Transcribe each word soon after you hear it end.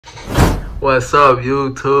What's up,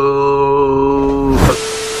 YouTube?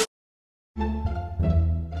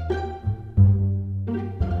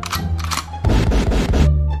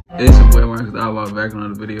 It's your boy Marcus. I'm back on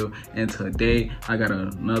another video, and today I got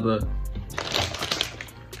another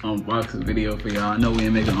unboxing video for y'all. I know we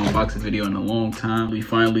ain't making an unboxing video in a long time. We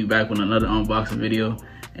finally back with another unboxing video,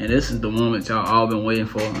 and this is the moment y'all all been waiting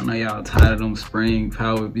for. I know y'all tired of them spring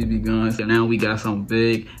powered BB guns, and now we got something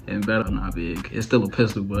big and better. Not big, it's still a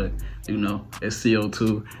pistol, but you know, it's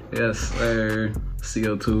CO2. Yes sir,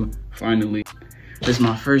 CO2. Finally, this is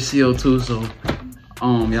my first CO2, so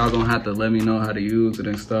y'all gonna have to let me know how to use it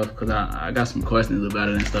and stuff, because I got some questions about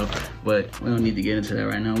it and stuff, but we don't need to get into that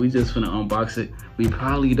right now. We just finna unbox it. We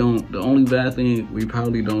probably don't, the only bad thing, we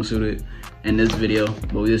probably don't shoot it in this video,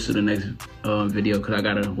 but we'll shoot the next video, because I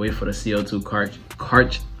gotta wait for the CO2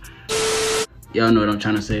 cartridge. Y'all know what I'm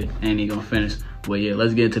trying to say. Ain't even gonna finish. But yeah,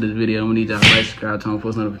 let's get into this video. I'm gonna need y'all to like, subscribe, turn on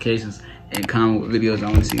post notifications, and comment what videos I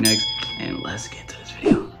wanna see next. And let's get into this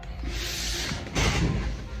video.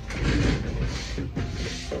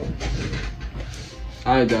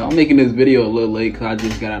 Alright y'all, I'm making this video a little late because I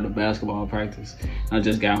just got out of basketball practice. I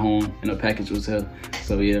just got home and the package was here.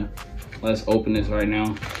 So yeah, let's open this right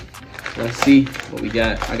now. Let's see what we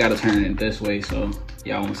got. I gotta turn it this way so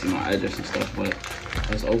y'all won't see my address and stuff, but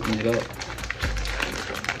let's open it up.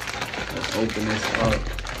 Let's open this up.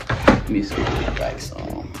 Let me scoop it back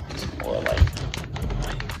some more like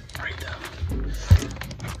right there.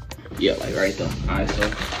 Yeah, like right there. Alright, so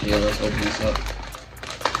yeah, let's open this up.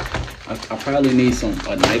 I probably need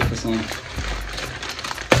a knife or something.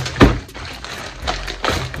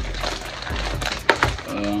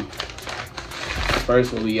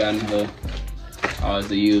 First, what we got in here is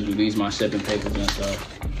the usual. These my shipping papers and stuff.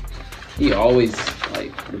 He always,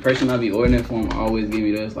 like, the person I be ordering from always give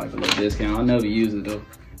me this, like, a little discount. I never use it though.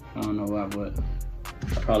 I don't know why, but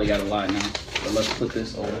I probably got a lot now. But let's put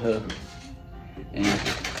this over here. And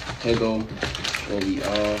here go what we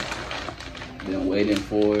all been waiting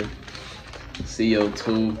for.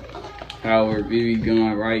 CO2 powered BB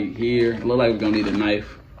gun right here. It look like we're gonna need a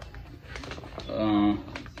knife.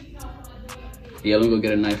 Yeah, let me go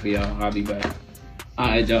get a knife for y'all. I'll be back.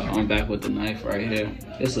 Alright y'all, I'm back with the knife right here.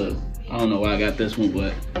 It's I don't know why I got this one,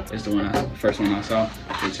 but it's the first one I saw.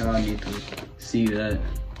 But y'all need to see that.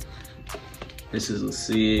 This is a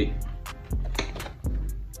Sig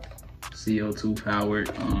CO2 powered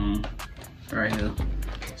right here.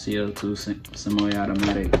 CO2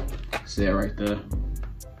 semi-automatic. See it right there.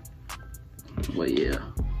 But yeah.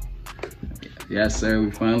 Yes sir,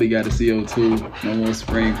 we finally got a CO2. No more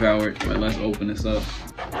spring powered, but let's open this up.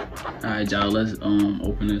 Alright y'all, let's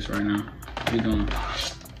open this right now. We're gonna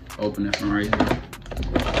open it from right here.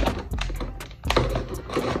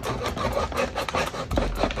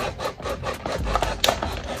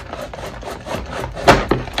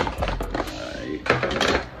 Alright.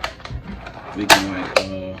 We can like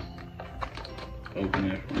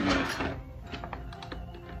open it from right.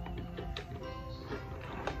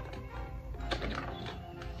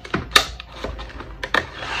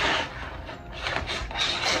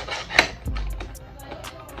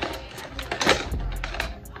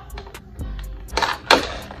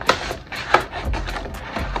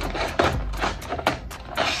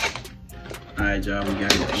 Alright y'all, we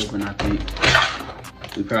got it open. I think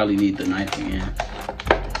we probably need the knife again.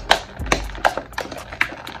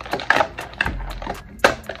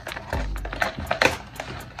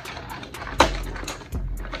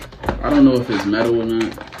 I don't know if it's metal or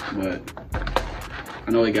not, but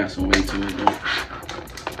I know it got some weight to it though.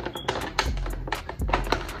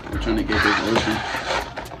 I'm trying to get this open.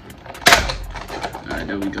 Alright,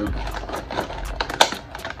 there we go.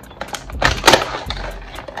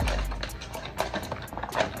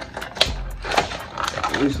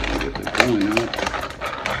 At least I can get this going out.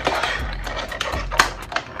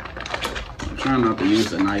 I'm trying not to use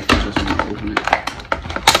the knife, I just want to open it.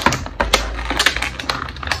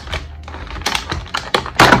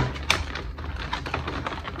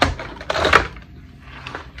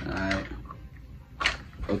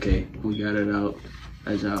 Okay, we got it out.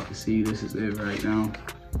 As y'all can see, this is it right now.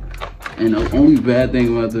 And the only bad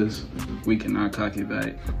thing about this, we cannot cock it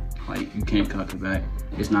back. Like, you can't cock it back.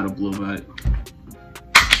 It's not a blue back.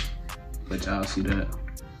 But y'all see that.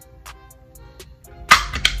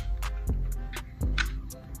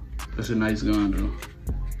 It's a nice gun though.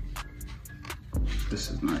 This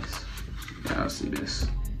is nice. Y'all see this.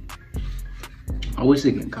 I wish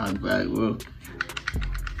it can cock back, bro.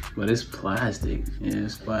 But it's plastic. Yeah,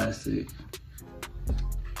 it's plastic.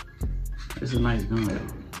 It's a nice gun though.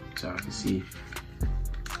 So y'all can see.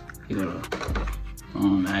 You got a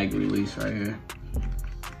mag release right here.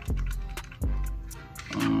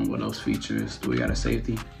 What else features? Do we got a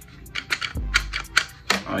safety?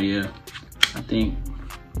 Oh yeah, I think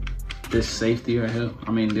this safety right here,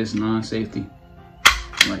 I mean this non-safety,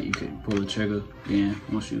 like you can pull the trigger, then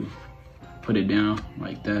once you put it down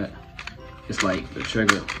like that, it's like the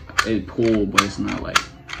trigger, it pull, but it's not like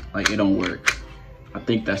it don't work. I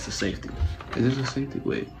think that's the safety. Is this a safety?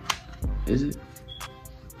 Wait, is it?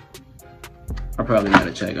 I probably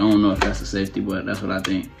gotta check. I don't know if that's a safety, but that's what I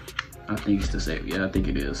think. I think it's the safety. Yeah, I think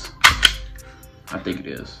it is. I think it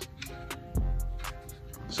is.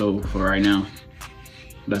 So for right now,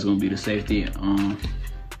 that's gonna be the safety.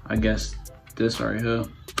 I guess this right here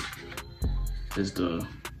is the,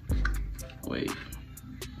 wait,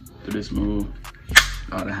 do this move?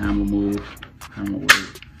 Oh, the hammer move, hammer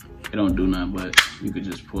work. It don't do nothing, but you could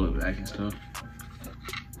just pull it back and stuff.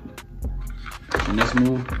 Can this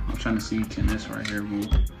move? I'm trying to see, can this right here move?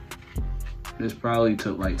 This probably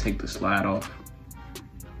took like take the slide off.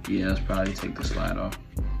 Yeah, let's probably take the slide off.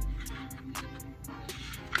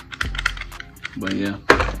 But yeah,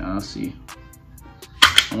 I'll see.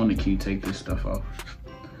 I want to keep take this stuff off.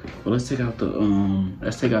 But let's take out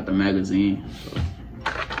the magazine. So,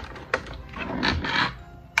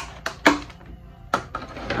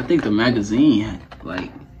 I think the magazine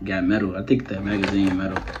like got metal. I think that magazine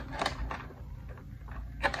metal.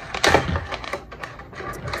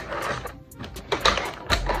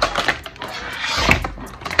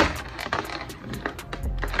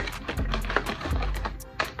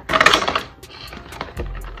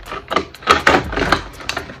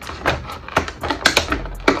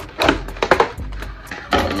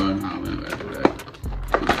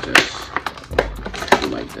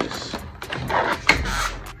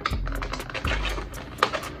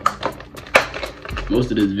 Most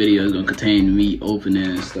of this video is gonna contain me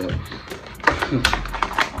opening and stuff.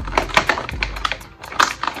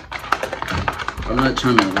 I'm not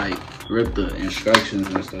trying to like rip the instructions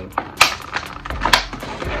and stuff.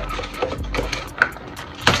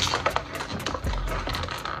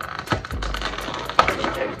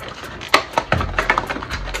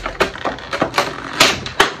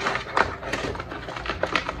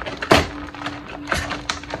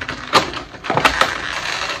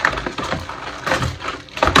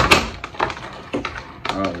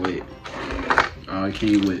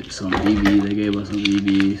 Came with some BBs. They gave us some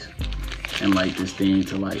BBs and like this thing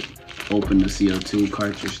to like open the CO2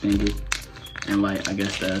 cartridge thingy. And like I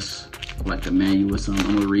guess that's like the manual or something.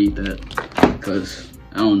 I'm gonna read that because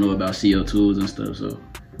I don't know about CO2s and stuff. So,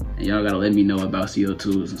 and y'all gotta let me know about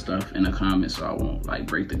CO2s and stuff in the comments so I won't like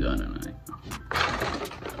break the gun or nothing.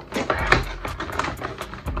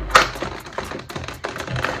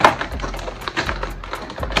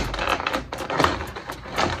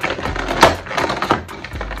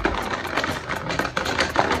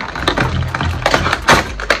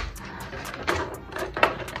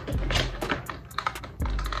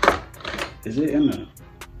 Is it in a,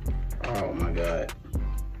 oh my God.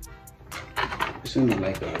 It's in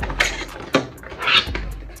like a,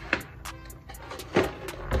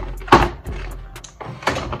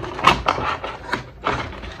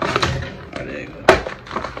 oh there you go.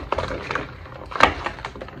 Okay.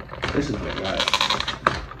 This is what I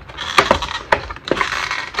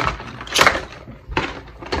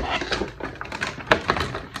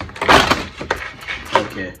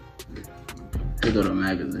okay. Here go the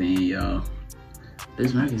magazine, y'all.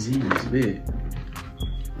 This magazine is big.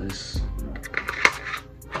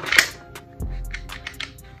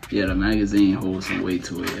 Yeah, the magazine holds some weight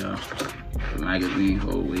to it, y'all. The magazine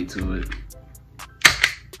holds weight to it.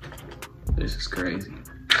 This is crazy.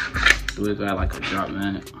 Do it got like a drop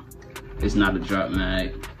mag? It's not a drop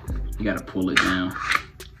mag. You gotta pull it down.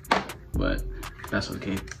 But that's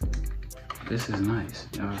okay. This is nice.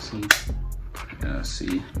 Y'all see? Y'all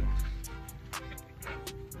see?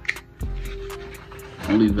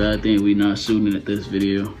 Only bad thing we not shooting at this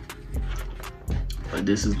video, but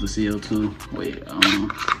this is the CO2. Wait,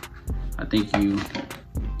 I think you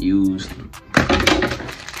used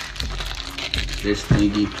this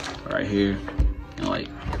thingy right here and like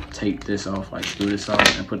take this off, like screw this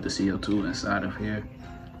off and put the CO2 inside of here.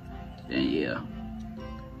 And yeah,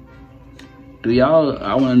 do y'all,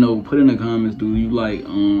 I want to know, put in the comments, do you like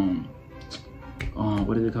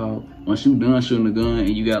what is it called? Once you done shooting the gun and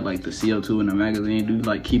you got like the CO2 in the magazine, do you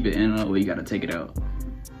like keep it in or you gotta take it out?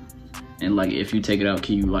 And like if you take it out,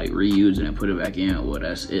 can you like reuse it and put it back in, or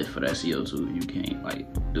that's it for that CO2? You can't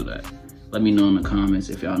like do that. Let me know in the comments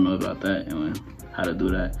if y'all know about that and how to do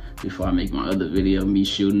that before I make my other video, me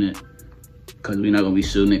shooting it. Cause we're not gonna be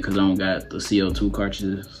shooting it because I don't got the CO2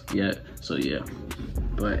 cartridges yet. So yeah,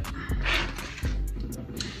 but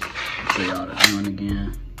show y'all the gun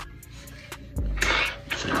again.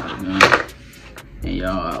 Show y'all the gun. And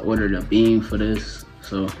y'all, I ordered a beam for this,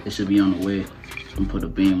 so it should be on the way. I'm gonna put a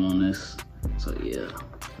beam on this. So yeah,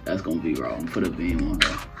 that's gonna be raw. I'm gonna put a beam on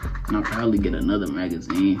there. And I'll probably get another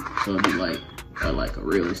magazine, so it'll be like a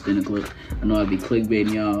real extended clip. I know I'd be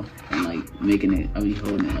clickbaiting y'all and like making it, I'll be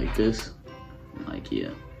holding it like this. And like, yeah,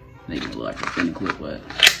 making it look like an extended clip, but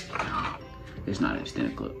no, it's not an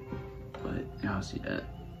extended clip. But y'all see that.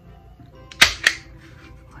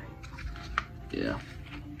 Yeah.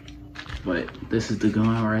 But this is the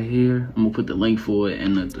gun right here. I'm gonna put the link for it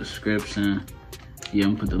in the description. Yeah,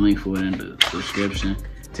 I'm gonna put the link for it in the description.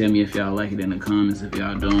 Tell me if y'all like it in the comments. If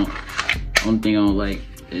y'all don't, only thing I don't like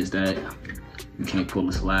is that you can't pull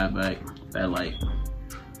the slide back. That like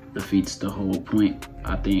defeats the whole point,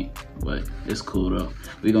 I think. But it's cool though.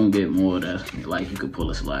 We're gonna get more of that, like you could pull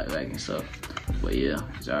a slide back and stuff. But yeah,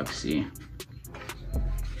 as y'all can see,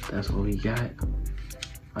 that's what we got.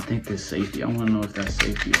 I think this safety. I wanna know if that's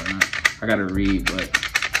safety or not. I gotta read, but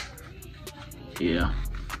yeah.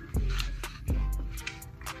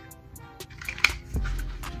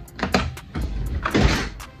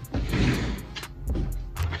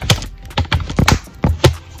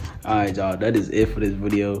 Alright y'all, that is it for this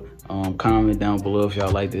video. Comment down below if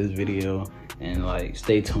y'all like this video, and like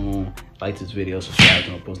stay tuned, like this video, subscribe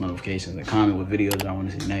to my post notifications, and comment what videos y'all want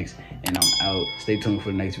to see next. And I'm out. Stay tuned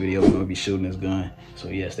for the next video. We're gonna be shooting this gun, so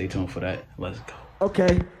yeah, stay tuned for that. Let's go.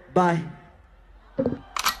 Okay, bye.